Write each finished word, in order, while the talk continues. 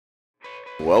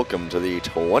Welcome to the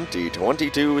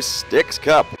 2022 Stix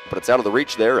Cup, but it's out of the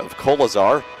reach there of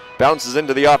Kolazar. Bounces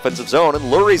into the offensive zone and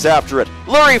Lurie's after it.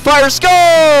 Lurie fires,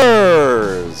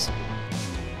 scores!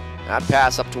 That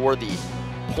pass up toward the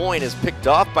point is picked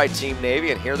off by Team Navy,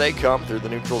 and here they come through the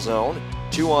neutral zone.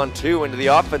 2-on-2 into the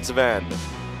offensive end.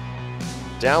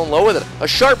 Down low with it, a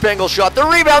sharp angle shot, the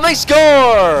rebound, they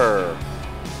score!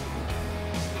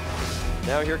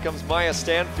 Now here comes Maya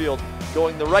Stanfield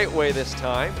going the right way this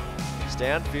time.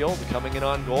 Stanfield coming in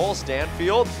on goal,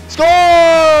 Stanfield scores!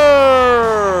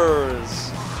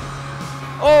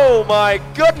 Oh my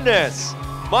goodness!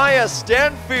 Maya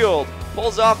Stanfield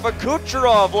pulls off a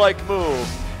Kucherov-like move.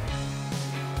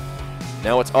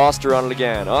 Now it's Oster on it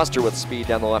again. Oster with speed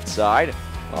down the left side.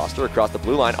 Oster across the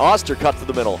blue line. Oster cuts to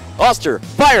the middle. Oster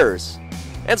fires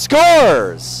and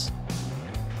scores!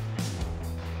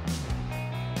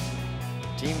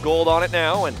 Team Gould on it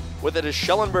now, and with it is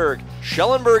Schellenberg.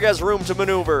 Schellenberg has room to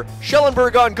maneuver.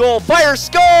 Schellenberg on goal. Fires,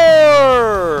 scores!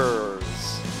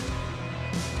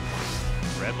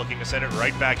 Red looking to send it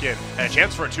right back in. And a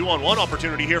chance for a 2-on-1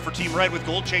 opportunity here for Team Red with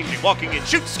Gould changing. Walking in,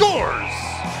 shoots, scores!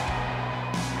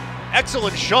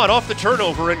 Excellent shot off the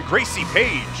turnover, and Gracie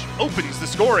Page opens the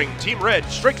scoring. Team Red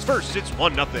strikes first, it's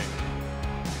 1-0.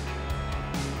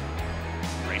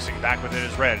 Racing back with it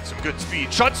is Red, some good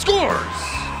speed, shot, scores!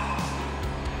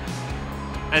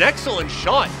 An excellent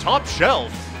shot, top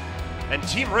shelf, and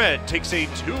Team Red takes a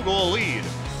 2-goal lead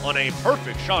on a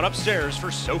perfect shot upstairs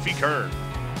for Sophie Kern.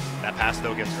 That pass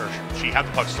though gets her. She had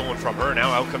the puck stolen from her,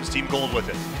 now out comes Team Gould with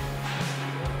it.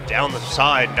 Down the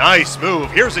side, nice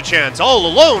move, here's a chance, all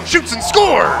alone, shoots and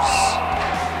scores!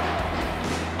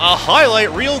 A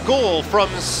highlight reel goal from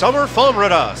Summer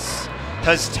Famradas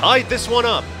has tied this one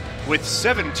up with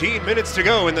 17 minutes to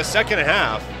go in the second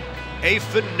half. A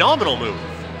phenomenal move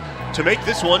to make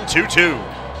this one 2-2.